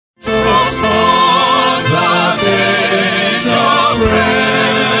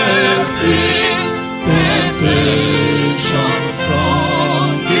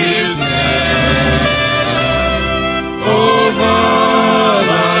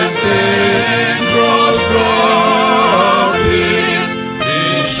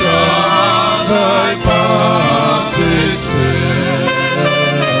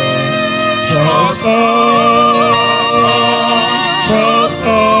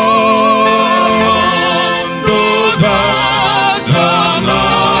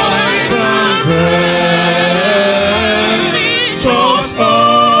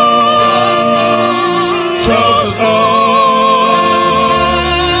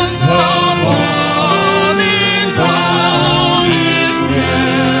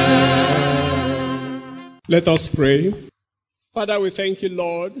Let us pray. Father, we thank you,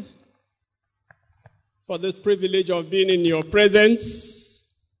 Lord, for this privilege of being in your presence.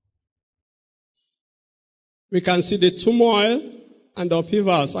 We can see the turmoil and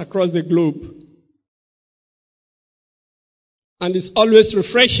upheavals across the globe. And it's always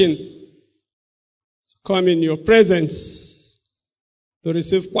refreshing to come in your presence to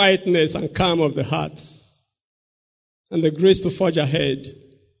receive quietness and calm of the heart and the grace to forge ahead.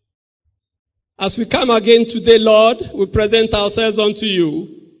 As we come again today, Lord, we present ourselves unto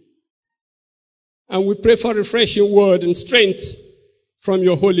you and we pray for refreshing word and strength from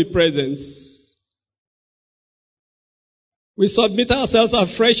your holy presence. We submit ourselves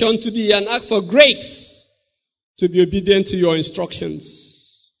afresh unto thee and ask for grace to be obedient to your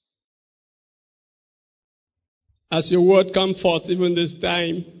instructions. As your word comes forth even this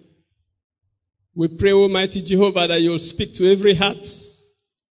time, we pray, Almighty Jehovah, that you'll speak to every heart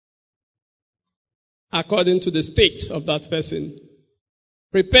according to the state of that person.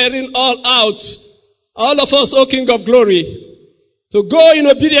 Preparing all of us, O King of Glory, to go in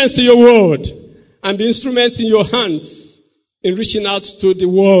obedience to your word and be instruments in your hands in reaching out to the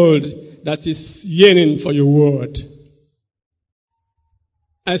world that is yearning for your word.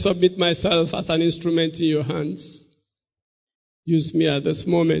 I submit myself as an instrument in your hands. Use me at this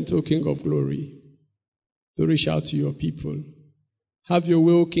moment, O King of Glory, to reach out to your people. Have your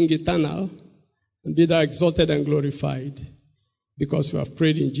will, King Eternal, and be thou exalted and glorified, because we have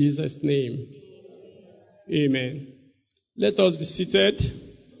prayed in Jesus' name. Amen. Let us be seated.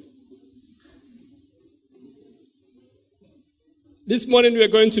 This morning we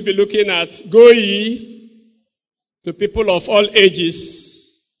are going to be looking at Go ye to people of all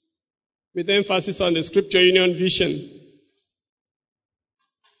ages, with emphasis on the Scripture Union vision.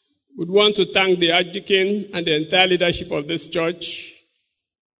 We want to thank the Archdeacon and the entire leadership of this church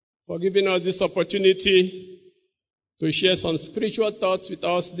for giving us this opportunity to share some spiritual thoughts with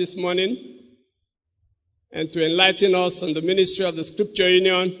us this morning and to enlighten us on the ministry of the Scripture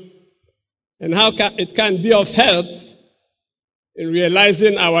Union and how it can be of help in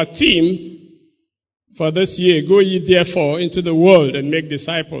realizing our theme for this year, Go ye therefore into the world and make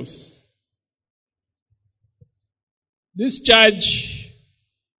disciples. This charge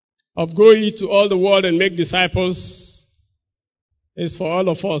of go ye to all the world and make disciples is for all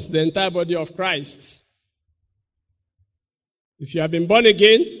of us, the entire body of Christ. If you have been born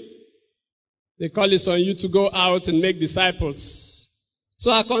again, the call is on you to go out and make disciples. So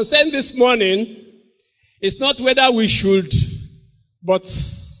our concern this morning is not whether we should, but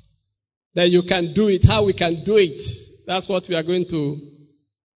that you can do it, how we can do it. That's what we are going to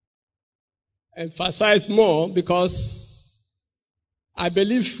emphasize more, because I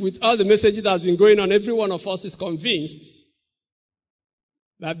believe with all the messages that has been going on, every one of us is convinced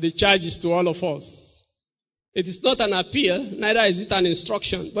that the charge is to all of us. It is not an appeal, neither is it an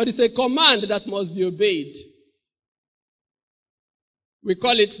instruction, but it's a command that must be obeyed. We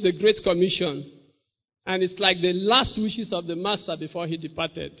call it the Great Commission, and it's like the last wishes of the Master before he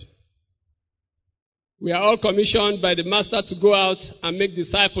departed. We are all commissioned by the Master to go out and make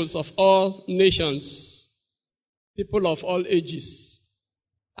disciples of all nations, people of all ages.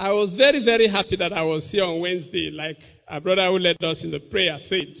 I was very, very happy that I was here on Wednesday, like our brother who led us in the prayer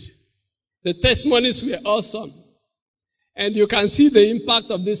said. The testimonies were awesome. And you can see the impact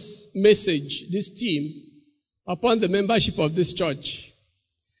of this message, this theme, upon the membership of this church.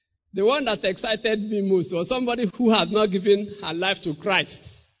 The one that excited me most was somebody who had not given her life to Christ.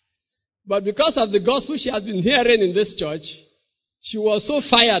 But because of the gospel she has been hearing in this church, she was so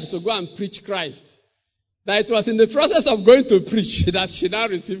fired to go and preach Christ, that it was in the process of going to preach that she now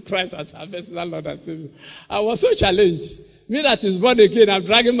received Christ as her personal Lord and Savior. I was so challenged. Me that is born again, I'm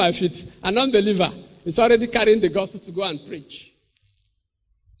dragging my feet. An unbeliever is already carrying the gospel to go and preach.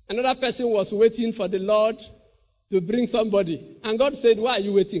 Another person was waiting for the Lord to bring somebody. And God said, why are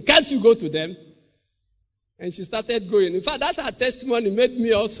you waiting? Can't you go to them? And she started going. In fact, that her testimony made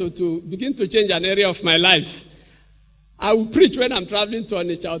me also to begin to change an area of my life. I will preach when I'm traveling to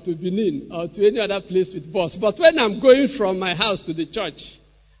Onitsha or to Benin or to any other place with bus. But when I'm going from my house to the church,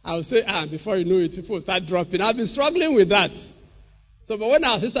 I will say, before you know it, people start dropping. I've been struggling with that. So, but when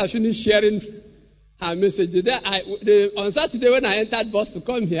our sister finished sharing her message, on Saturday when I entered bus to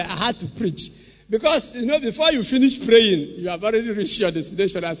come here, I had to preach. Because, before you finish praying, you have already reached your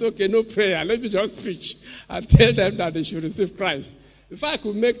destination. I said, okay, no prayer. Let me just preach and tell them that they should receive Christ. If I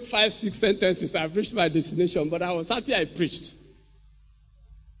could make 5, 6 sentences, I've reached my destination, but I was happy I preached.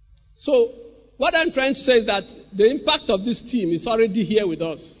 So, what I'm trying to say is that the impact of this team is already here with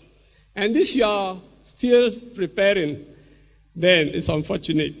us. And if you are still preparing, then it's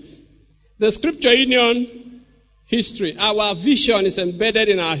unfortunate. The Scripture Union history, our vision is embedded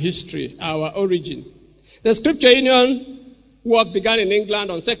in our history, our origin. The Scripture Union work began in England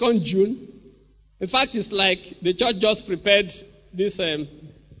on 2nd June. In fact, it's like the church just prepared this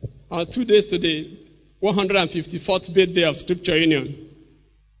 2 days to the 154th birthday of Scripture Union.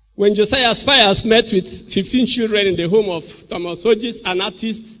 When Josiah Spires met with 15 children in the home of Thomas Hodges, an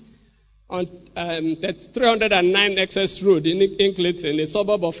artist, on 309 Excess Road in Islington, a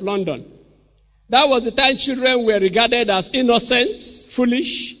suburb of London. That was the time children were regarded as innocent,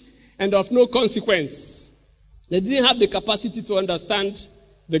 foolish, and of no consequence. They didn't have the capacity to understand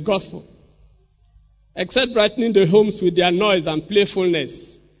the gospel, except brightening the homes with their noise and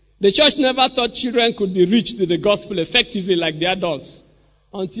playfulness. The church never thought children could be reached with the gospel effectively like the adults,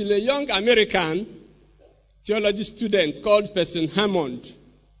 until a young American theology student called Person Hammond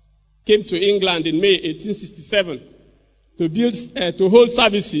came to England in May 1867 to hold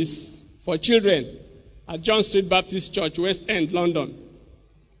services for children at John Street Baptist Church, West End, London.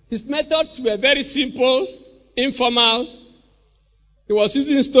 His methods were very simple, informal. He was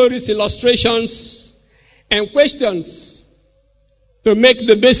using stories, illustrations, and questions to make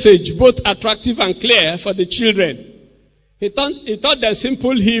the message both attractive and clear for the children. He taught them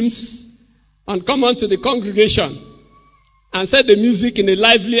simple hymns uncommon to the congregation and set the music in a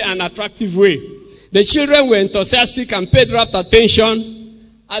lively and attractive way. The children were enthusiastic and paid rapt attention.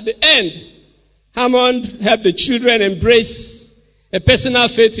 At the end, Hammond helped the children embrace a personal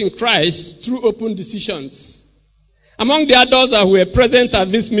faith in Christ through open decisions. Among the adults that were present at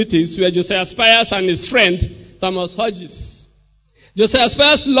these meetings were Josiah Spires and his friend, Thomas Hodges. Josiah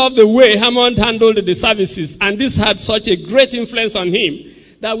Spires loved the way Hammond handled the services, and this had such a great influence on him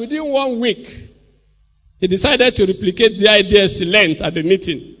that within 1 week, he decided to replicate the ideas he learned at the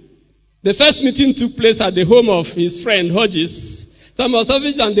meeting. The first meeting took place at the home of his friend Hodges. Thomas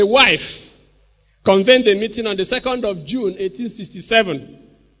Hodges and the wife convened a meeting on the 2nd of June, 1867.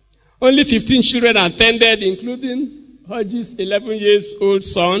 Only 15 children attended, including Hodges' 11-year-old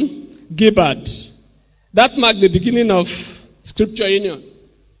son, Gibbard. That marked the beginning of Scripture Union.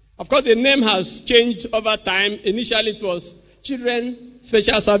 Of course, the name has changed over time. Initially, it was Children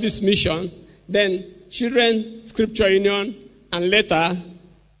Special Service Mission, then Children Scripture Union, and later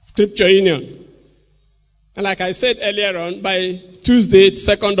Scripture Union. And like I said earlier on, by Tuesday,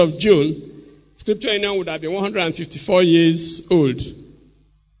 2nd of June, Scripture Union would have been 154 years old.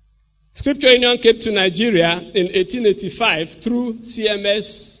 Scripture Union came to Nigeria in 1885 through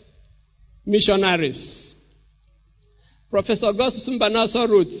CMS missionaries. Professor Gus Mbanaso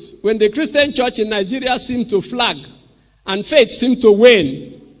wrote, when the Christian church in Nigeria seemed to flag and faith seemed to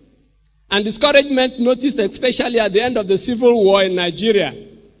wane, and discouragement noticed especially at the end of the civil war in Nigeria,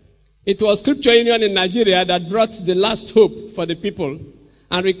 it was Scripture Union in Nigeria that brought the last hope for the people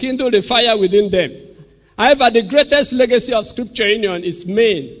and rekindled the fire within them. However, the greatest legacy of Scripture Union is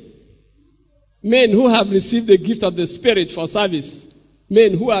men who have received the gift of the Spirit for service,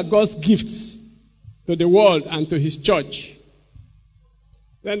 men who are God's gifts to the world and to his church.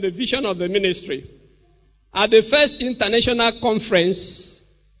 Then the vision of the ministry. At the first international conference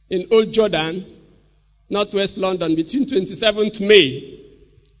in Old Jordan, Northwest London, between 27th May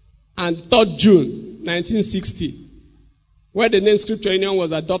and 3rd June 1960, where the name Scripture Union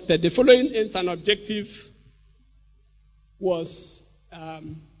was adopted, the following aims and objective was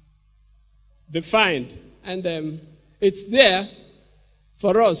defined. And it's there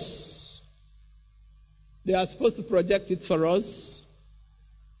for us. They are supposed to project it for us,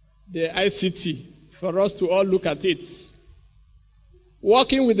 the ICT, for us to all look at it.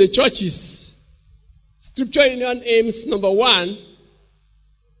 Working with the churches, Scripture Union aims, number one,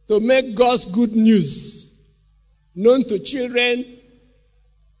 to make God's good news known to children,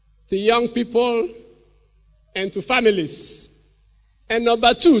 to young people, and to families. And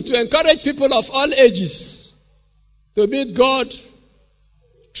number two, to encourage people of all ages to meet God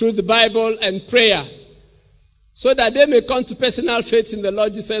through the Bible and prayer, so that they may come to personal faith in the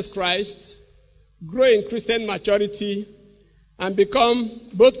Lord Jesus Christ, grow in Christian maturity, and become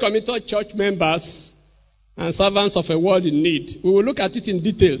both committed church members and servants of a world in need. We will look at it in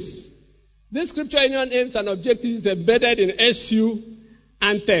details. This Scripture Union aims and objectives is embedded in SU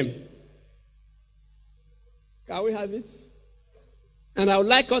anthem. Can we have it? And I would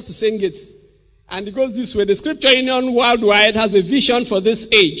like us to sing it. And it goes this way. The Scripture Union worldwide has a vision for this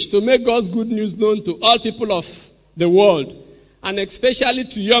age to make God's good news known to all people of the world, and especially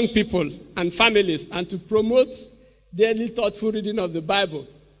to young people and families, and to promote daily thoughtful reading of the Bible.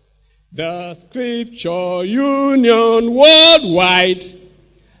 The Scripture Union worldwide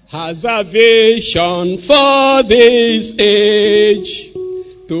has a vision for this age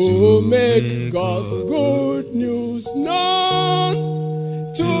to make God's good news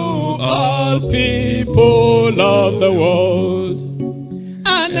known to all people of the world,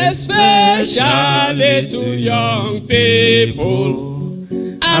 and especially to young people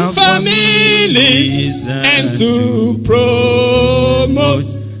and families, and to promote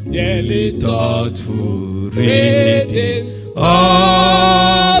daily thoughtful reading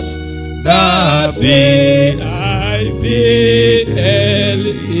of the Bible.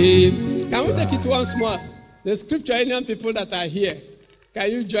 Can we take it once more? The scripture union people that are here,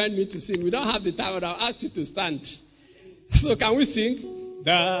 can you join me to sing? We don't have the time, but I'll ask you to stand. So can we sing?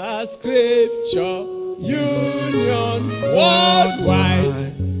 The scripture union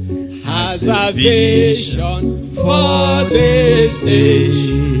worldwide has a vision for this age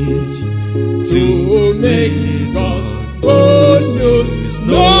to make God's good news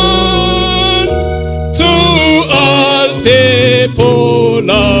known to all people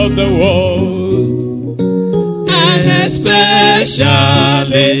of the world, and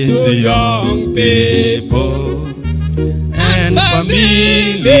especially to young people and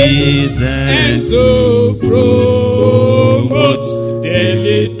families, and to promote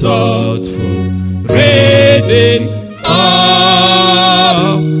daily thoughtful reading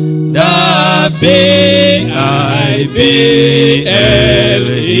of the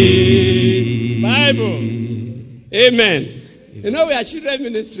Bible. Amen. You know, we are children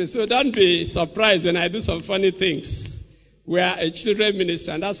ministry, so don't be surprised when I do some funny things. We are a children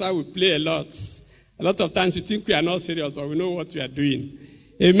ministry, and that's why we play a lot. A lot of times you think we are not serious, but we know what we are doing.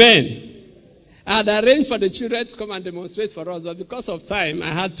 Amen. I had arranged for the children to come and demonstrate for us, but because of time,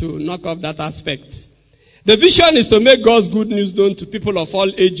 I had to knock off that aspect. The vision is to make God's good news known to people of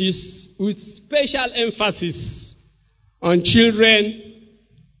all ages, with special emphasis on children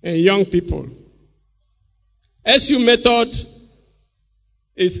and young people. SU method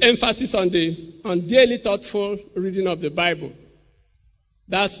is emphasis on daily thoughtful reading of the Bible.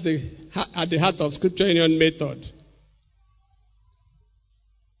 That's at the heart of Scripture Union method.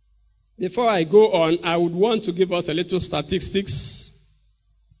 Before I go on, I would want to give us a little statistics,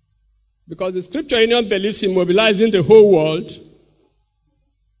 because the Scripture Union believes in mobilizing the whole world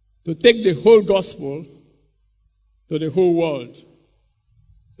to take the whole gospel to the whole world.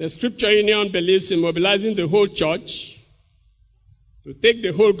 The Scripture Union believes in mobilizing the whole church to take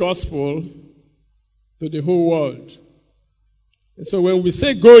the whole gospel to the whole world. And so when we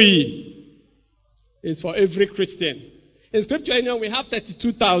say go ye, it's for every Christian. In Scripture Union, we have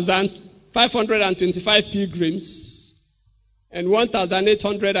 32,525 pilgrims and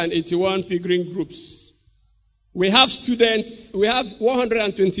 1,881 pilgrim groups. We have students, we have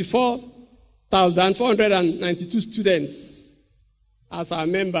 124,492 students as our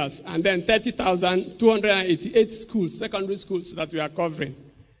members, and then 30,288 schools, secondary schools that we are covering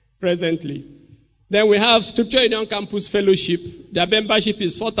presently. Then we have Scripture Union Campus Fellowship. Their membership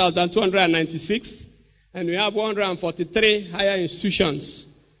is 4,296, and we have 143 higher institutions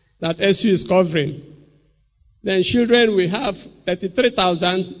that SU is covering. Then children, we have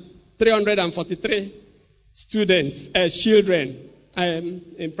 33,343 students, children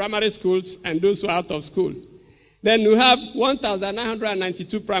in primary schools and those who are out of school. Then we have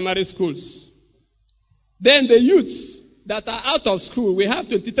 1,992 primary schools. Then the youths that are out of school, we have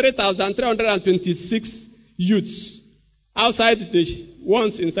 23,326 youths outside the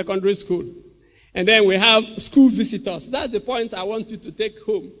ones in secondary school. And then we have school visitors. That's the point I want you to take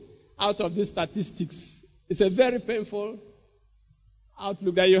home out of these statistics. It's a very painful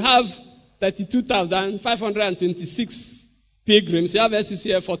outlook that you have 32,526 pilgrims. You have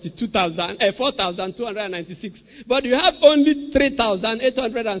SUCF 4,296. But you have only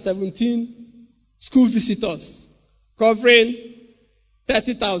 3,817 school visitors, covering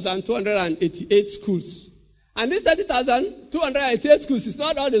 30,288 schools. And these 30,288 schools is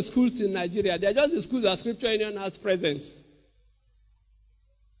not all the schools in Nigeria. They are just the schools that Scripture Union has presence.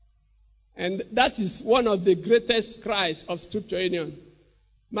 And that is one of the greatest cries of Scripture Union.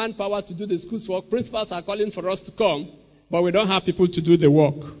 Manpower to do the school's work. Principals are calling for us to come, but we don't have people to do the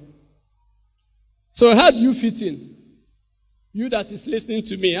work. So how do you fit in? You that is listening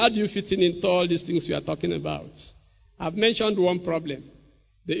to me, how do you fit in into all these things we are talking about? I've mentioned one problem,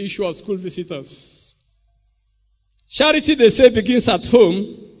 the issue of school visitors. Charity, they say, begins at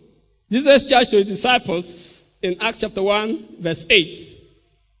home. Jesus' charge to his disciples in Acts chapter 1, verse 8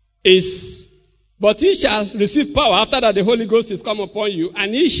 is, but ye shall receive power after that the Holy Ghost is come upon you,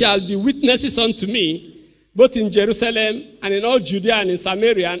 and ye shall be witnesses unto me, both in Jerusalem and in all Judea and in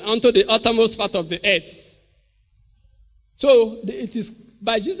Samaria and unto the uttermost part of the earth. So it is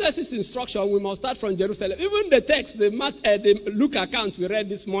by Jesus' instruction, we must start from Jerusalem. Even the text, the Luke account we read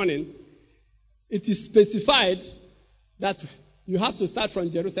this morning, it is specified that you have to start from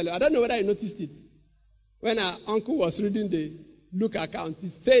Jerusalem. I don't know whether you noticed it. When our uncle was reading the Luke account, he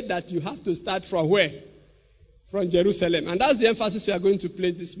said that you have to start from where? From Jerusalem. And that's the emphasis we are going to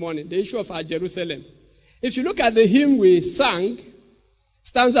place this morning, the issue of our Jerusalem. If you look at the hymn we sang,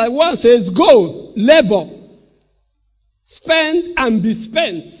 stanza 1 says, go, labor, spend and be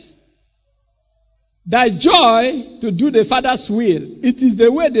spent. Thy joy to do the Father's will. It is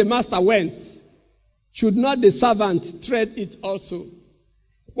the way the master went. Should not the servant tread it also?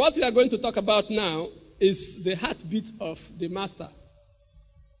 What we are going to talk about now is the heartbeat of the master.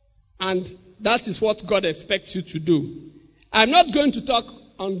 And that is what God expects you to do. I'm not going to talk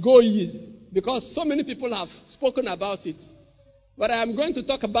on go ye, because so many people have spoken about it. But I am going to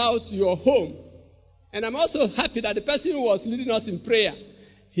talk about your home. And I'm also happy that the person who was leading us in prayer,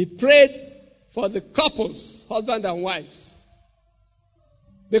 he prayed for the couples, husband and wives.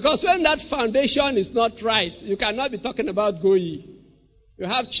 Because when that foundation is not right, you cannot be talking about go ye. You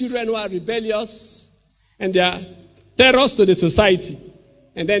have children who are rebellious and they are terrors to the society.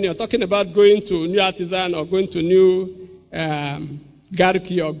 And then you're talking about going to New Artisan or going to New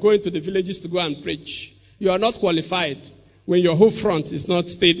Garki or going to the villages to go and preach. You are not qualified when your whole front is not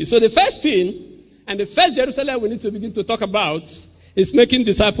steady. So the first thing, and the first Jerusalem we need to begin to talk about, is making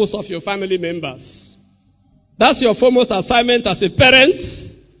disciples of your family members. That's your foremost assignment as a parent.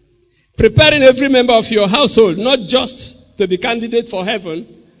 Preparing every member of your household, not just to be candidate for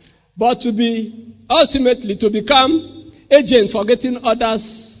heaven, but to be ultimately to become agents for getting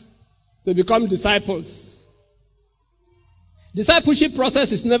others to become disciples. Discipleship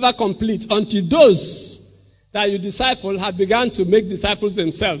process is never complete until those that you disciple have begun to make disciples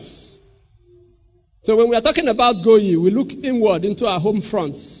themselves. So when we are talking about go ye, we look inward into our home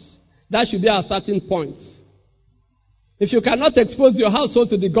fronts. That should be our starting point. If you cannot expose your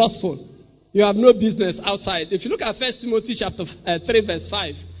household to the gospel, you have no business outside. If you look at 1 Timothy chapter 3 verse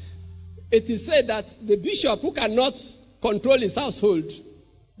 5, it is said that the bishop who cannot control his household,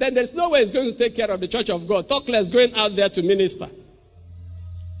 then there's no way he's going to take care of the church of God. Talk less going out there to minister.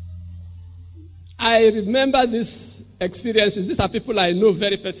 I remember these experiences. These are people I know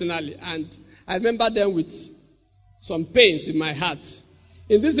very personally, and I remember them with some pains in my heart.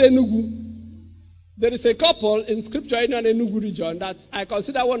 In this Enugu, there is a couple in Scripture in an Enugu region that I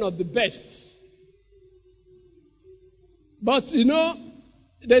consider one of the best. But,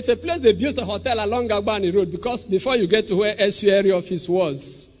 there's a place they built a hotel along Agbani Road, because before you get to where SU area office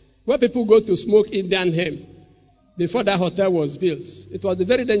was, where people go to smoke Indian hemp, before that hotel was built. It was a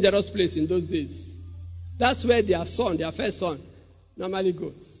very dangerous place in those days. That's where their first son, normally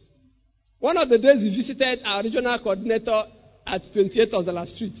goes. One of the days he visited our regional coordinator at 28 Ozala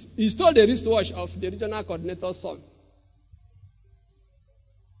Street. He stole the wristwatch of the regional coordinator's son.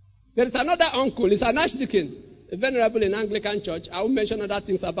 There is another uncle, he's an archdeacon, a venerable in Anglican church. I won't mention other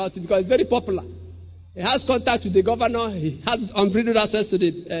things about it because it's very popular. He has contact with the governor. He has unbridled access to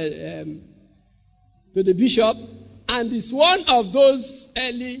the bishop. And is one of those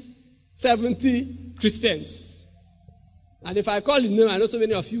early 70 Christians. And if I call his name, I know so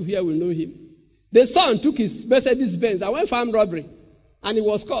many of you here will know him. The son took his Mercedes Benz and went for armed robbery. And he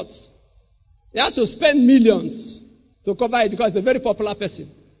was caught. He had to spend millions to cover it because he's a very popular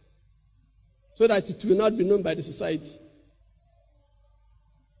person. So that it will not be known by the society.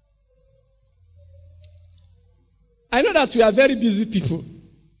 I know that we are very busy people.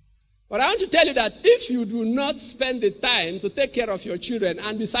 But I want to tell you that if you do not spend the time to take care of your children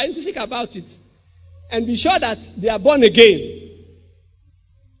and be scientific about it, and be sure that they are born again,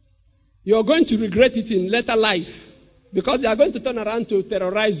 you're going to regret it in later life. Because they are going to turn around to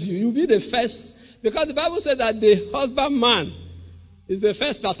terrorize you. You'll be the first. Because the Bible says that the husbandman is the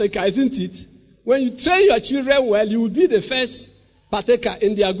first partaker, isn't it? When you train your children well, you will be the first partaker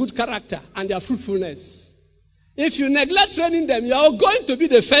in their good character and their fruitfulness. If you neglect training them, you are going to be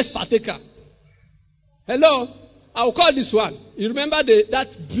the first partaker. Hello? I will call this one. You remember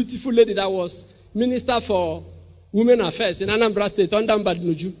that beautiful lady that was Minister for Women Affairs in Anambra State, under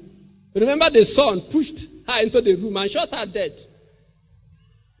Mbadinuju? Remember the son pushed her into the room and shot her dead.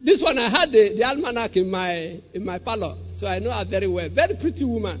 This one, I had the almanac in my parlor, so I know her very well. Very pretty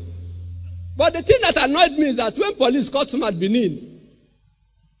woman. But the thing that annoyed me is that when police caught him at Benin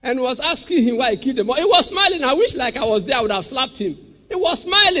and was asking him why he killed the mother, he was smiling. I wish like I was there, I would have slapped him. He was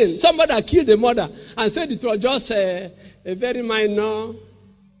smiling. Somebody had killed the mother and said it was just a very minor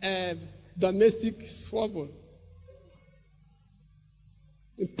domestic squabble.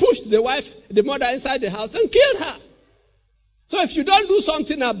 He pushed the mother inside the house and killed her. So if you don't do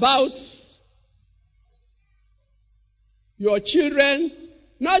something about your children,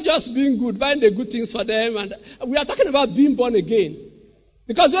 not just being good, buying the good things for them, and we are talking about being born again.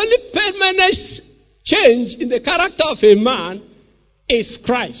 Because the only permanent change in the character of a man is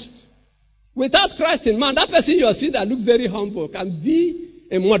Christ. Without Christ in man, that person you are seeing that looks very humble can be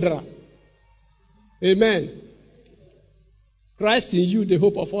a murderer. Amen. Christ in you, the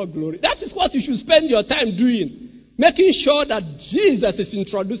hope of all glory. That is what you should spend your time doing. Making sure that Jesus is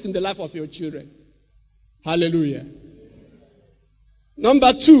introduced in the life of your children. Hallelujah.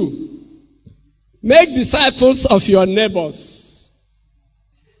 Number 2, make disciples of your neighbors.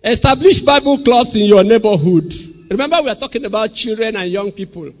 Establish Bible clubs in your neighborhood. Remember, we are talking about children and young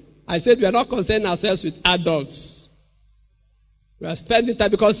people. I said we are not concerning ourselves with adults. We are spending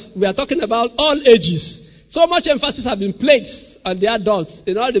time because we are talking about all ages. So much emphasis has been placed on the adults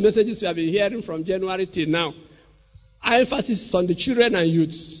in all the messages we have been hearing from January till now. Our emphasis is on the children and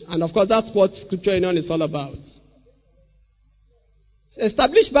youths. And of course, that's what Scripture Union is all about.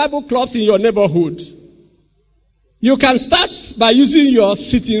 Establish Bible clubs in your neighborhood. You can start by using your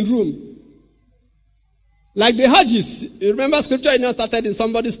sitting room. Like the Hodges. You remember Scripture Union started in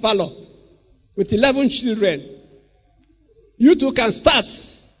somebody's parlor with 11 children. You too can start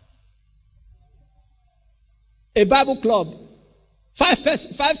a Bible club.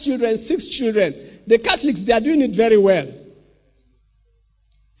 5 children, 6 children. The Catholics, they are doing it very well.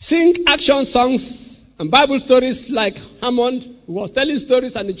 Sing action songs and Bible stories like Hammond, who was telling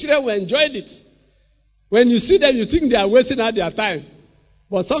stories, and the children were enjoying it. When you see them, you think they are wasting out their time.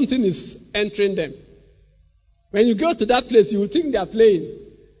 But something is entering them. When you go to that place, you will think they are playing.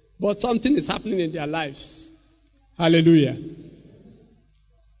 But something is happening in their lives. Hallelujah.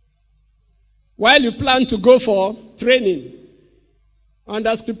 While you plan to go for training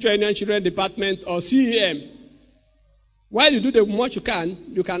under Scripture Union Children Department or CEM, while you do the much you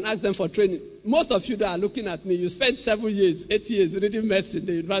can ask them for training. Most of you that are looking at me, you spent 7 years, 8 years reading medicine in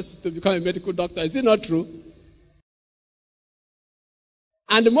the university to become a medical doctor. Is it not true?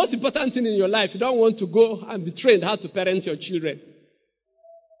 And the most important thing in your life, you don't want to go and be trained how to parent your children.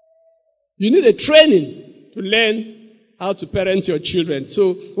 You need a training to learn how to parent your children.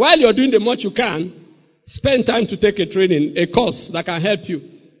 So while you're doing the much you can, spend time to take a training, a course that can help you.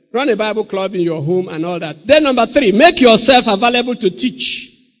 Run a Bible club in your home and all that. Then number 3, make yourself available to teach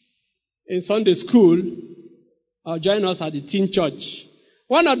in Sunday school or join us at the teen church.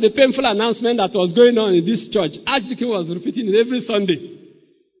 One of the painful announcements that was going on in this church, Archdeacon was repeating it every Sunday.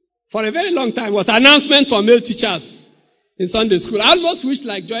 For a very long time was announcement for male teachers in Sunday school. I almost wished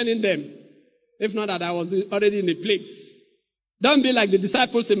like joining them. If not that I was already in the place. Don't be like the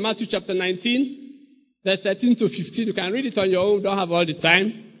disciples in Matthew chapter 19, verse 13 to 15. You can read it on your own. Don't have all the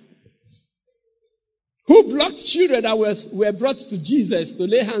time. Who blocked children that were brought to Jesus to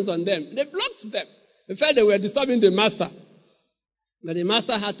lay hands on them? They blocked them. They felt they were disturbing the master. But the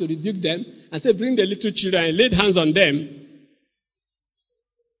master had to rebuke them and say, bring the little children, and laid hands on them.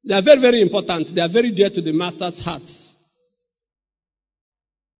 They are very, very important. They are very dear to the master's hearts.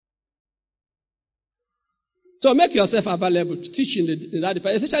 So make yourself available to teach in that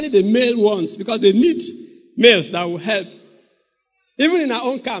department, especially the male ones, because they need males that will help. Even in our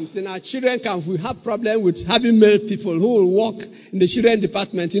own camps, in our children camps, we have problem with having male people who will work in the children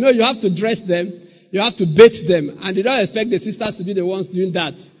department. You know, you have to dress them, you have to bathe them, and you don't expect the sisters to be the ones doing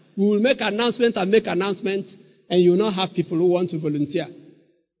that. We will make announcements, and you will not have people who want to volunteer.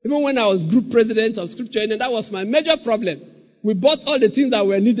 Even when I was group president of Scripture Union, that was my major problem. We bought all the things that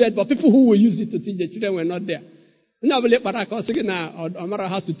were needed, but people who will use it to teach the children were not there. You know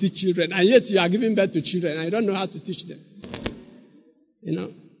how to teach children, and yet you are giving birth to children, and you don't know how to teach them. You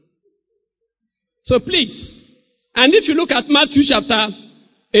know. So please, and if you look at Matthew chapter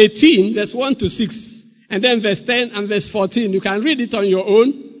 18, verse 1 to 6, and then verse 10 and verse 14, you can read it on your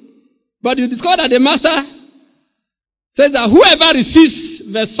own. But you discover that the master says that whoever receives,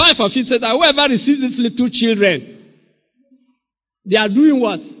 verse 5 of it says that whoever receives these little children, they are doing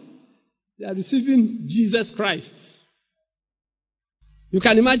what? They are receiving Jesus Christ. You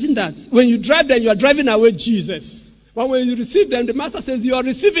can imagine that. When you drive them, you are driving away Jesus. But when you receive them, the master says you are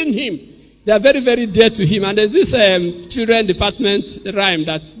receiving him. They are very, very dear to him. And there's this children department rhyme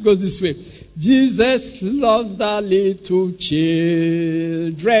that goes this way. Jesus loves the little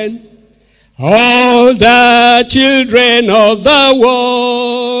children, all the children of the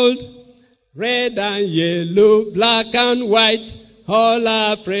world, red and yellow, black and white, all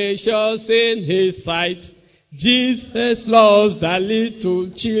are precious in his sight. Jesus loves the little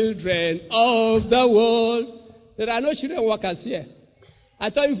children of the world. There are no children workers here. I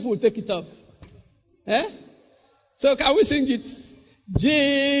thought you would take it up. So can we sing it?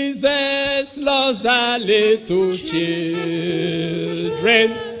 Jesus loves the little children,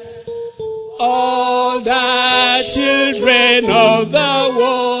 all the children of the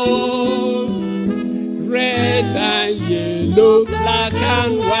world, red and yellow, black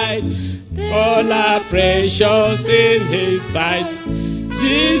and white, all are precious in his sight.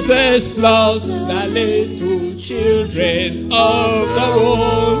 Jesus loves the little children of the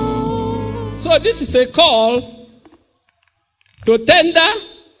world. So this is a call to tender,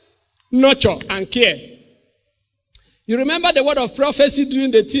 nurture, and care. You remember the word of prophecy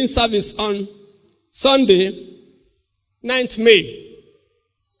during the teen service on Sunday, 9th May.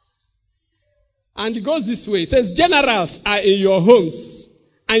 And it goes this way. It says, generals are in your homes,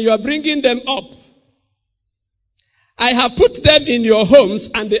 and you are bringing them up. I have put them in your homes,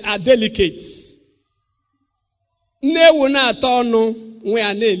 and they are delicate.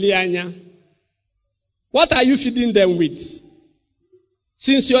 What are you feeding them with?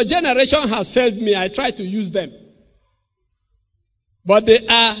 Since your generation has failed me, I try to use them. But they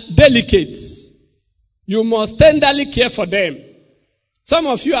are delicate. You must tenderly care for them. Some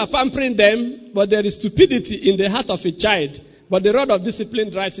of you are pampering them, but there is stupidity in the heart of a child. But the rod of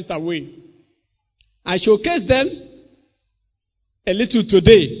discipline drives it away. I showcase them a little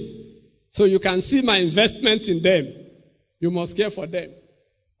today, so you can see my investment in them. You must care for them.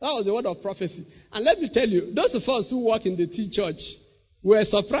 That was the word of prophecy. And let me tell you, those of us who work in the tea church were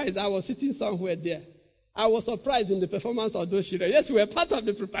surprised. I was sitting somewhere there. I was surprised in the performance of those children. Yes, we were part of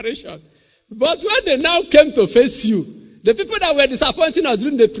the preparation. But when they now came to face you, the people that were disappointing us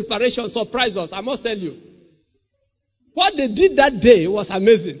during the preparation surprised us, I must tell you. What they did that day was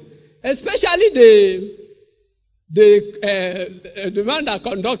amazing. Especially the man that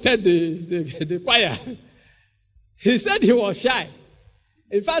conducted the choir. He said he was shy.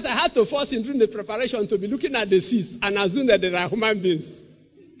 In fact, I had to force him during the preparation to be looking at the seats and assume that they are human beings.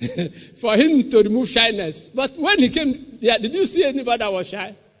 For him to remove shyness. But when he came, did you see anybody that was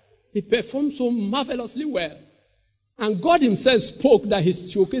shy? He performed so marvelously well. And God himself spoke that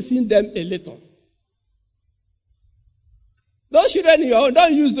he's showcasing them a little. Those children,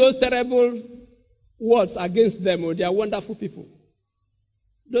 don't use those terrible words against them. They are wonderful people.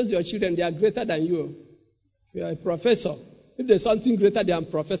 Those are your children, they are greater than you. You are a professor. If there's something greater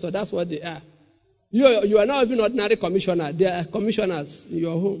than professor, that's what they are. You are not even ordinary commissioner. They are commissioners in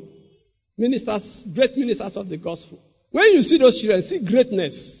your home. Ministers, great ministers of the gospel. When you see those children, see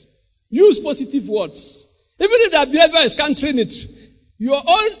greatness. Use positive words. Even if their behavior is countering it, your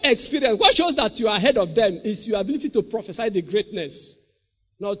own experience, what shows that you are ahead of them is your ability to prophesy the greatness.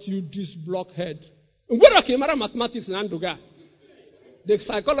 Not you, this blockhead. Mathematics in Anduga. The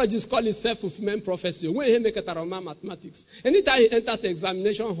psychologists call it self-fulfillment prophecy. When he make it around mathematics, anytime he enters the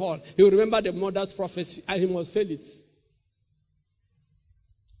examination hall, he will remember the mother's prophecy and he must fail it.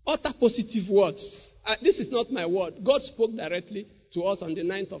 Utter positive words. This is not my word. God spoke directly to us on the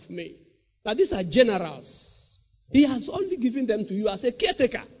 9th of May. That these are generals. He has only given them to you as a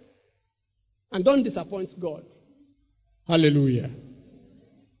caretaker. And don't disappoint God. Hallelujah.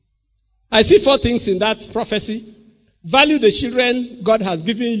 I see 4 things in that prophecy. Value the children God has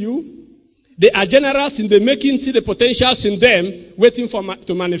given you. They are generals in the making. See the potentials in them waiting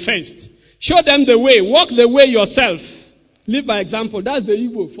to manifest. Show them the way. Walk the way yourself. Live by example. That's the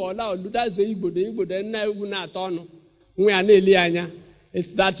Igbo. For now, that's the Igbo.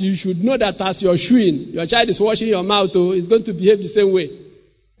 It's that you should know that as you're chewing, your child is washing your mouth, it's going to behave the same way.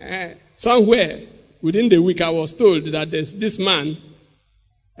 Somewhere within the week, I was told that there's this man.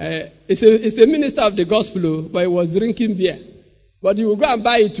 It's a minister of the gospel, but he was drinking beer. But he would go and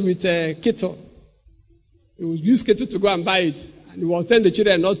buy it with kettle. He would use kettle to go and buy it. And he was telling the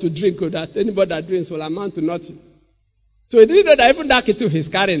children not to drink, or that anybody that drinks will amount to nothing. So he didn't know that even that kettle he's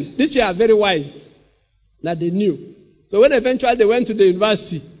carrying. These children are very wise, that they knew. So when eventually they went to the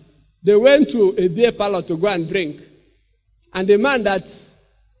university, they went to a beer parlor to go and drink. And the man that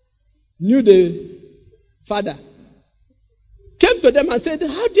knew the father came to them and said,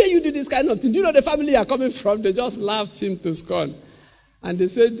 how dare you do this kind of thing? Do you know the family you are coming from? They just laughed him to scorn. And they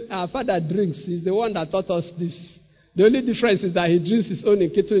said, our father drinks. He's the one that taught us this. The only difference is that he drinks his own in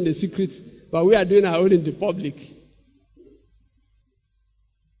kettle in the secret, but we are doing our own in the public.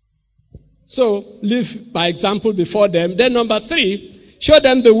 So, live by example before them. Then number 3, show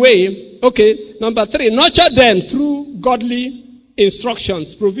them the way. Okay, number 3, nurture them through godly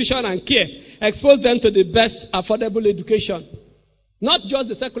instructions, provision and care. Expose them to the best affordable education. Not just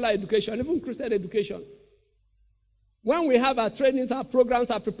the secular education, even Christian education. When we have our trainings, our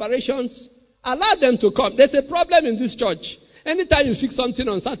programs, our preparations, allow them to come. There's a problem in this church. Anytime you fix something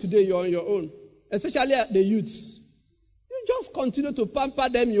on Saturday, you're on your own. Especially the youths. You just continue to pamper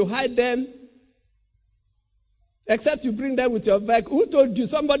them, you hide them. Except you bring them with your vehicle. Who told you?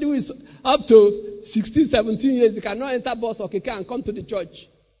 Somebody who is up to 16, 17 years, you cannot enter bus or keke and come to the church.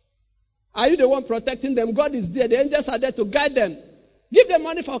 Are you the one protecting them? God is there. The angels are there to guide them. Give them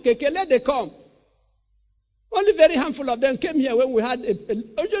money for keke, let them come. Only very handful of them came here when we had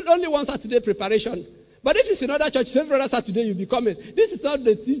only one Saturday preparation. But if it's in other churches, every other Saturday you'll be coming. This is not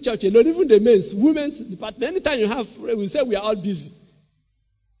the church alone, even the men's, women's department. Anytime you have, we say we are all busy.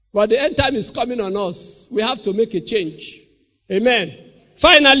 But the end time is coming on us. We have to make a change. Amen.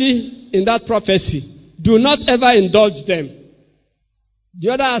 Finally, in that prophecy, do not ever indulge them.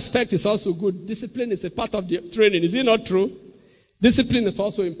 The other aspect is also good. Discipline is a part of the training. Is it not true? Discipline is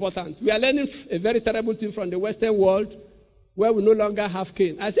also important. We are learning a very terrible thing from the Western world where we no longer have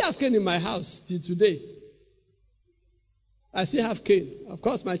cane. I still have cane in my house till today. I still have cane. Of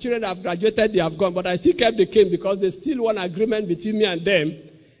course, my children have graduated, they have gone, but I still kept the cane because there's still one agreement between me and them.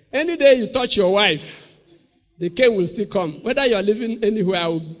 Any day you touch your wife, the cane will still come. Whether you are living anywhere, I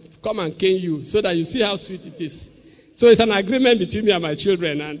will come and cane you so that you see how sweet it is. So it's an agreement between me and my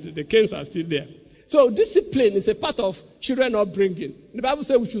children, and the canes are still there. So discipline is a part of children upbringing. The Bible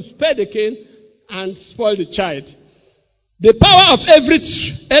says we should spare the cane and spoil the child. The power of every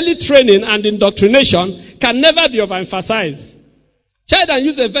early training and indoctrination can never be overemphasized. Child and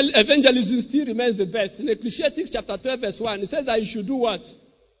youth evangelism still remains the best. In Ecclesiastes chapter 12 verse 1, it says that you should do what?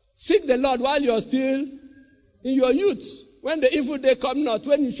 Seek the Lord while you are still in your youth. When the evil day come not,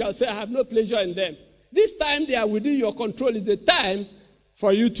 when you shall say, I have no pleasure in them. This time they are within your control is the time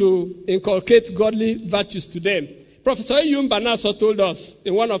for you to inculcate godly virtues to them. Professor Yum Banaso told us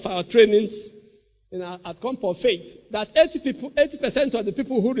in one of our trainings at Camp of Faith that 80% of the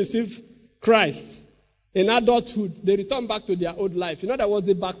people who receive Christ in adulthood, they return back to their old life. In other words,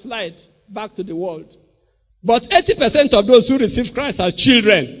 they backslide back to the world. But 80% of those who receive Christ as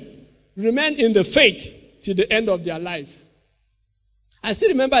children remain in the faith till the end of their life. I still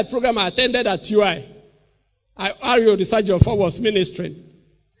remember a program I attended at UI. Ario Resajo was ministering.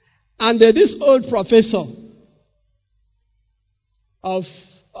 And this old professor of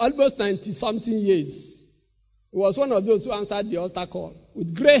almost 90-something years, he was one of those who answered the altar call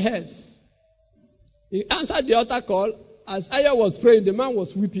with gray hairs. He answered the altar call. As Aya was praying, the man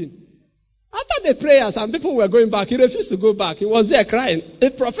was weeping. After the prayer, some people were going back. He refused to go back. He was there crying.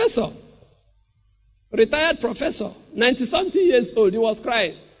 A professor, retired professor, 90-something years old, he was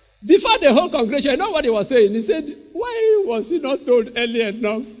crying. Before the whole congregation, you know what he was saying? He said, why was he not told early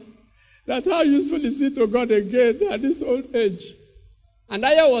enough that how useful is it to God again at this old age? And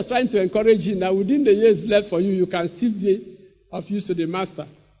Aya was trying to encourage him that within the years left for you, you can still be of use to the master.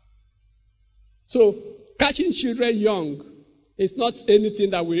 So, catching children young is not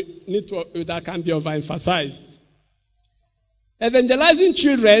anything that we need to, that can be overemphasized. Evangelizing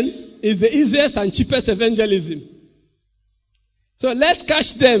children is the easiest and cheapest evangelism. So let's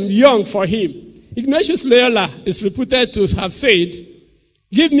catch them young for him. Ignatius Loyola is reputed to have said,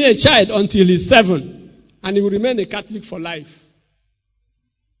 give me a child until he's 7, and he will remain a Catholic for life.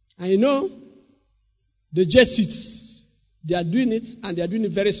 And you know, the Jesuits, they are doing it, and they are doing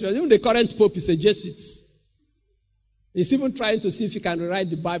it very seriously. Even the current Pope is a Jesuit. He's even trying to see if he can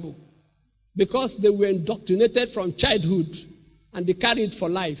rewrite the Bible. Because they were indoctrinated from childhood, and they carry it for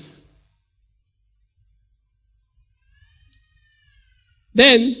life.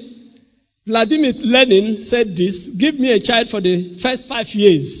 Then, Vladimir Lenin said this, give me a child for the first 5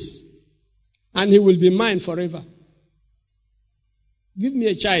 years, and he will be mine forever. Give me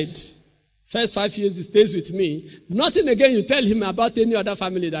a child. First 5 years he stays with me. Nothing again you tell him about any other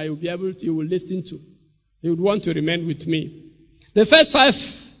family that you will listen to. He would want to remain with me. The first 5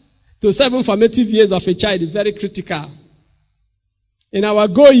 to 7 formative years of a child is very critical. In our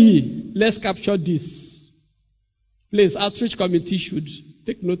GOE, let's capture this. Please, outreach committee should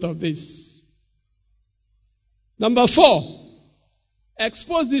take note of this. Number 4,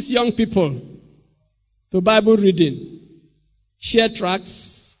 expose these young people to Bible reading. Share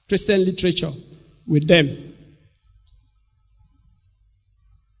tracts, Christian literature with them.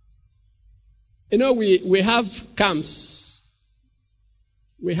 You know, we have camps.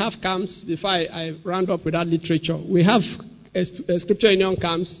 We have camps. Before I round up with that literature, we have a scripture union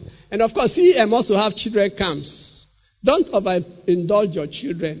camps. And of course, CEM also have children camps. Don't overindulge your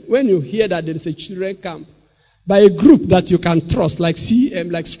children. When you hear that there is a children camp, by a group that you can trust, like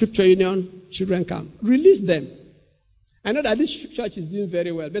CEM, like Scripture Union Children Camp, release them. I know that this church is doing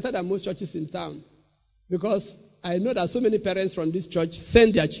very well, better than most churches in town. Because I know that so many parents from this church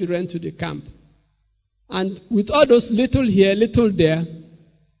send their children to the camp. And with all those little here, little there,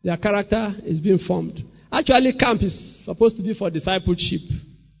 their character is being formed. Actually, camp is supposed to be for discipleship.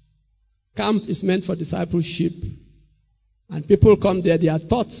 Camp is meant for discipleship. And people come there, they are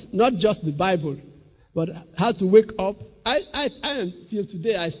taught not just the Bible, but how to wake up. I am till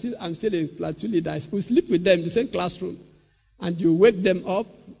today, I'm still a platoon leader. We sleep with them in the same classroom. And you wake them up.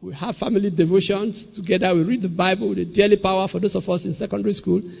 We have family devotions together. We read the Bible with the daily power for those of us in secondary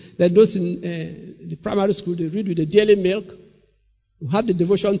school. Then those in the primary school, they read with the daily milk. We have the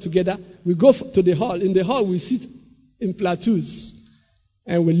devotion together. We go to the hall. In the hall, we sit in platoons.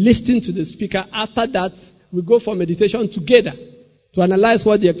 And we listen to the speaker. After that, we go for meditation together to analyze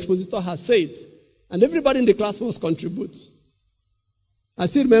what the expositor has said. And everybody in the class must contribute. I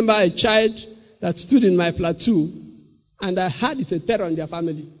still remember a child that stood in my platoon, and I heard it's a terror on their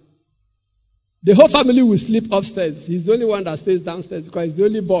family. The whole family will sleep upstairs. He's the only one that stays downstairs because he's the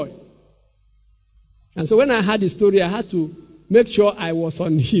only boy. And so when I heard the story, I had to make sure I was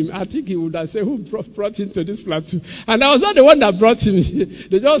on him. I think he would have said, who brought him to this platoon? And I was not the one that brought him.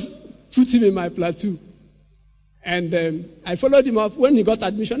 They just put him in my platoon. And I followed him up. When he got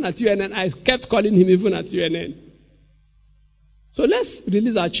admission at UNN, I kept calling him even at UNN. So let's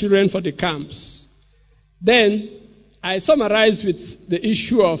release our children for the camps. Then I summarize with the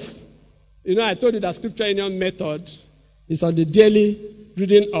issue of, I told you that Scripture Union method is on the daily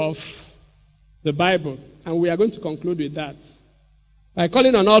reading of the Bible. And we are going to conclude with that. By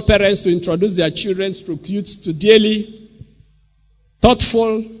calling on all parents to introduce their children through youths to daily,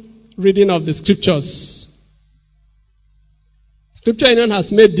 thoughtful reading of the Scriptures. Scripture Union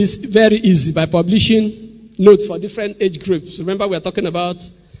has made this very easy by publishing notes for different age groups. Remember, we are talking about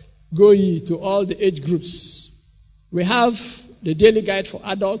go ye to all the age groups. We have the daily guide for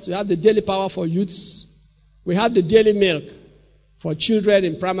adults. We have the daily power for youths. We have the daily milk for children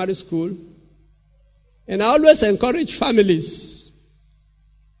in primary school. And I always encourage families.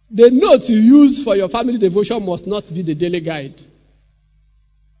 The note you use for your family devotion must not be the daily guide.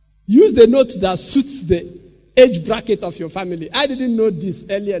 Use the note that suits the age bracket of your family. I didn't know this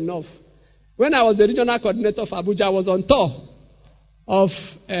early enough. When I was the regional coordinator of Abuja, I was on tour of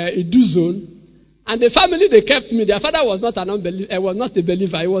Edu Zone. And the family they kept me, their father was not a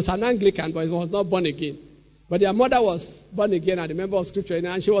believer. He was an Anglican, but he was not born again. But their mother was born again and a member of Scripture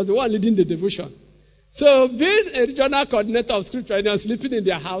Union, and she was the one leading the devotion. So being a regional coordinator of Scripture Union, sleeping in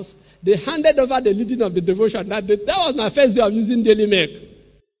their house, they handed over the leading of the devotion. That was my first day of using daily milk.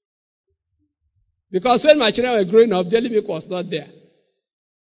 Because when my children were growing up, daily milk was not there.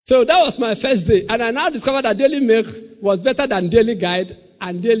 So that was my first day. And I now discovered that daily milk was better than daily guide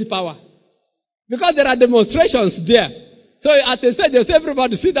and daily power. Because there are demonstrations there. So at a stage, they say,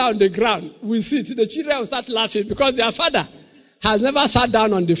 everybody sit down on the ground. We sit. The children will start laughing because their father has never sat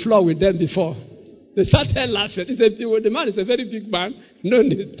down on the floor with them before. They started laughing. The man is a very big man,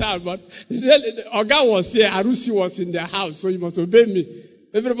 known in town, but Oga was here, Arusi was in their house, so you must obey me.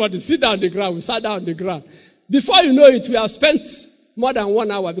 Everybody sit down on the ground. We sat down on the ground. Before you know it, we have spent more than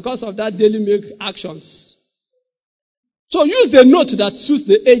 1 hour because of that daily milk actions. So use the note that suits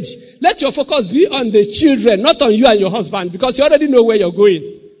the age. Let your focus be on the children, not on you and your husband, because you already know where you're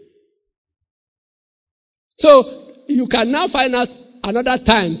going. So you can now find out another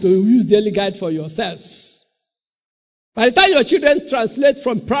time to use daily guide for yourselves. By the time your children translate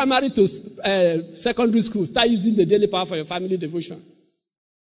from primary to secondary school, start using the daily power for your family devotion.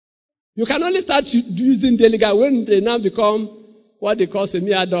 You can only start using daily guide when they now become what they call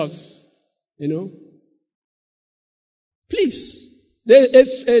semi-adults. Please.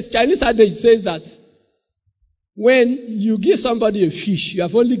 A Chinese adage says that when you give somebody a fish, you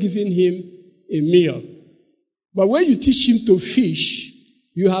have only given him a meal. But when you teach him to fish,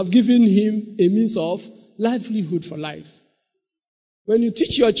 you have given him a means of livelihood for life. When you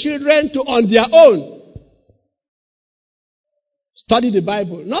teach your children to, on their own, study the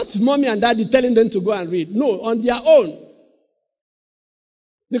Bible, not mommy and daddy telling them to go and read. No, on their own.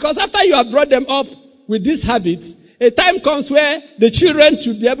 Because after you have brought them up with this habit, a time comes where the children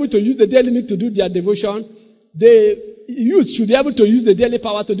should be able to use the daily milk to do their devotion. The youth should be able to use the daily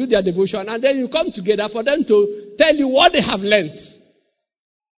power to do their devotion. And then you come together for them to tell you what they have learned.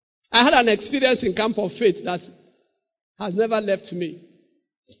 I had an experience in Camp of Faith that has never left me.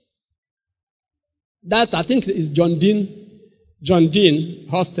 That, I think, is John Dean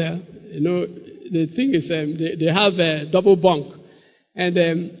Hostel. The thing is, they have a double bunk. And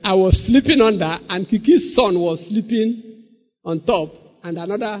I was sleeping under, and Kiki's son was sleeping on top, and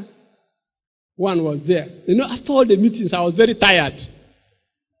another one was there. After all the meetings, I was very tired.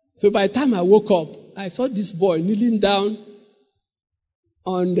 So by the time I woke up, I saw this boy kneeling down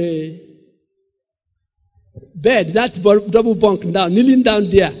on the bed, that double bunk down, kneeling down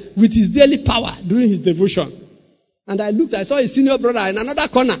there with his daily power during his devotion. And I saw his senior brother in another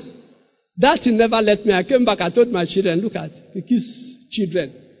corner. That thing never left me. I came back, I told my children, look at Kiki's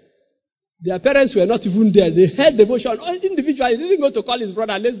children. Their parents were not even there. They held devotion individually. He didn't go to call his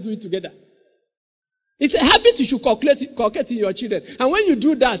brother, let's do it together. It's a habit you should cultivate in your children. And when you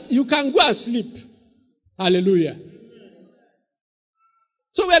do that, you can go and sleep. Hallelujah.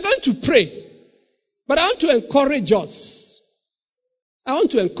 So we are going to pray. But I want to encourage us.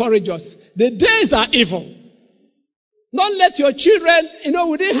 The days are evil. Don't let your children,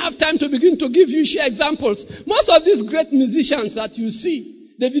 we didn't have time to begin to give you share examples. Most of these great musicians that you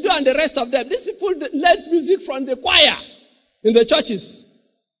see, Davido and the rest of them, these people learned music from the choir in the churches.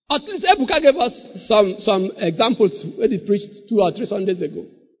 At least Ebuka gave us some examples when he preached 2 or 3 Sundays ago.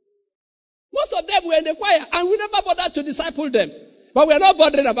 Most of them were in the choir, and we never bothered to disciple them. But we are not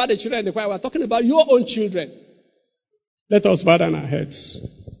bothering about the children in the choir. We are talking about your own children. Let us bow down our heads.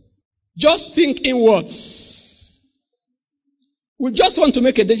 Just think inwards. We just want to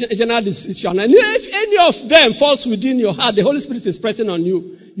make a general decision. And if any of them falls within your heart, the Holy Spirit is pressing on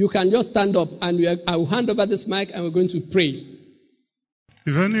you, you can just stand up and I will hand over this mic and we're going to pray.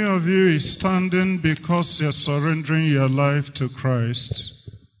 If any of you is standing because you're surrendering your life to Christ,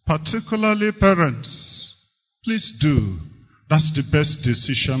 particularly parents, please do. That's the best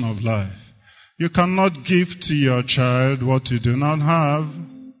decision of life. You cannot give to your child what you do not have.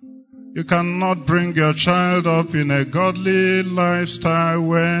 You cannot bring your child up in a godly lifestyle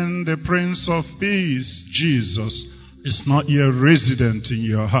when the Prince of Peace, Jesus, is not yet resident in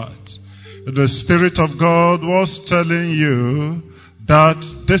your heart. The Spirit of God was telling you that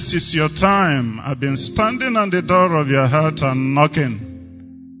this is your time. I've been standing on the door of your heart and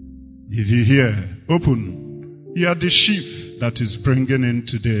knocking. If you hear, open. You are the sheep that is bringing in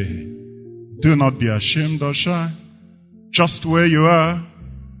today. Do not be ashamed or shy. Just where you are,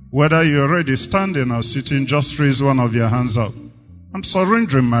 whether you're already standing or sitting, just raise one of your hands up. I'm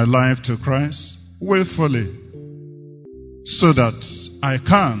surrendering my life to Christ willfully so that I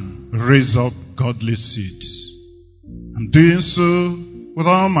can raise up godly seeds. I'm doing so with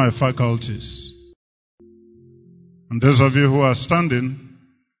all my faculties. And those of you who are standing,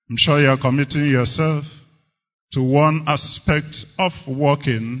 I'm sure you're committing yourself to one aspect of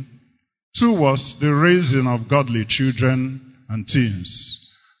walking towards the raising of godly children and teens.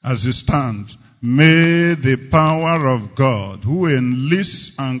 As you stand, may the power of God, who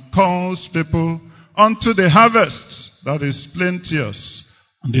enlists and calls people unto the harvest that is plenteous,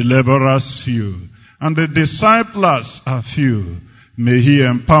 and the laborers few, and the disciples are few, may He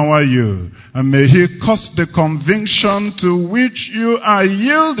empower you, and may He cause the conviction to which you are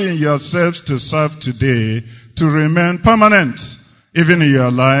yielding yourselves to serve today to remain permanent, even in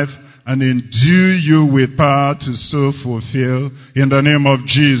your life, and endue you with power to so fulfill in the name of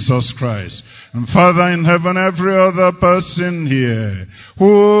Jesus Christ. And Father in heaven, every other person here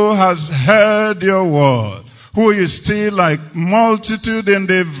who has heard your word, who is still like multitude in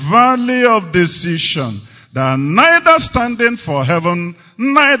the valley of decision, they are neither standing for heaven,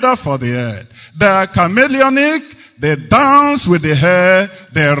 neither for the earth. They are chameleonic. They dance with the hare,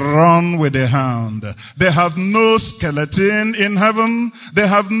 they run with the hound. They have no skeleton in heaven. They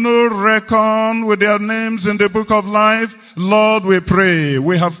have no record with their names in the book of life. Lord, we pray.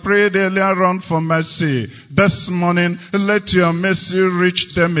 We have prayed earlier on for mercy. This morning, let your mercy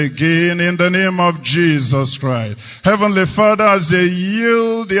reach them again in the name of Jesus Christ. Heavenly Father, as they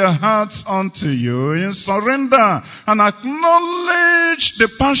yield their hearts unto you in surrender and acknowledge the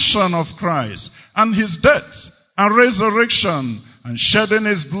passion of Christ and His death and resurrection, and shedding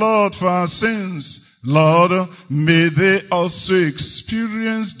His blood for our sins, Lord, may they also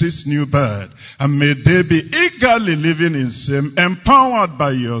experience this new birth, and may they be eagerly living in sin, empowered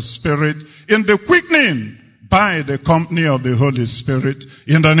by your Spirit, in the quickening by the company of the Holy Spirit,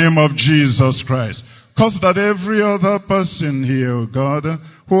 in the name of Jesus Christ. Cause that every other person here, oh God,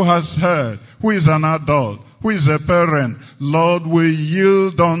 who has heard, who is an adult, who is a parent, Lord, will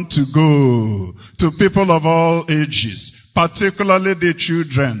yield on to go to people of all ages, particularly the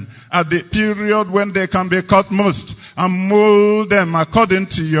children, at the period when they can be cut most, and mold them according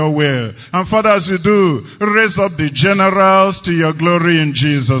to your will. And Father, as you do, raise up the generals to your glory in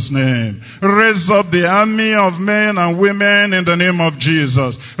Jesus' name. Raise up the army of men and women in the name of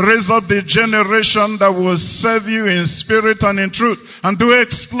Jesus. Raise up the generation that will serve you in spirit and in truth, and do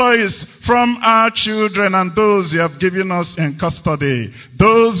exploits from our children and those you have given us in custody.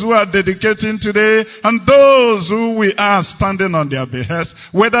 Those who are dedicating today, and those who we are standing on their behest,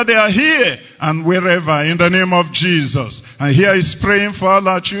 whether they are here and wherever, in the name of Jesus. And here is praying for all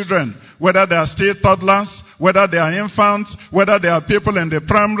our children. whether they are still toddlers, whether they are infants, whether they are people in the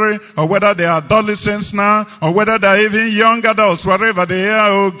primary, or whether they are adolescents now, or whether they are even young adults, wherever they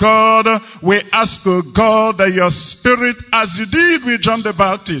are, oh God, we ask, oh God, that your Spirit, as you did with John the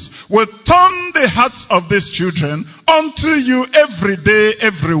Baptist, will turn the hearts of these children unto you every day,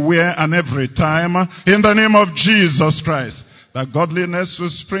 everywhere, and every time, in the name of Jesus Christ. That godliness will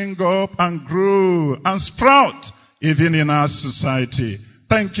spring up and grow and sprout even in our society.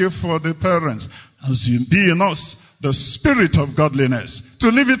 Thank you for the parents. As you be in us the spirit of godliness, to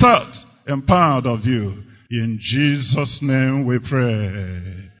live it out, empowered of you. In Jesus' name we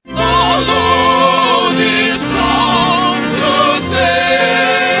pray. The Lord is strong.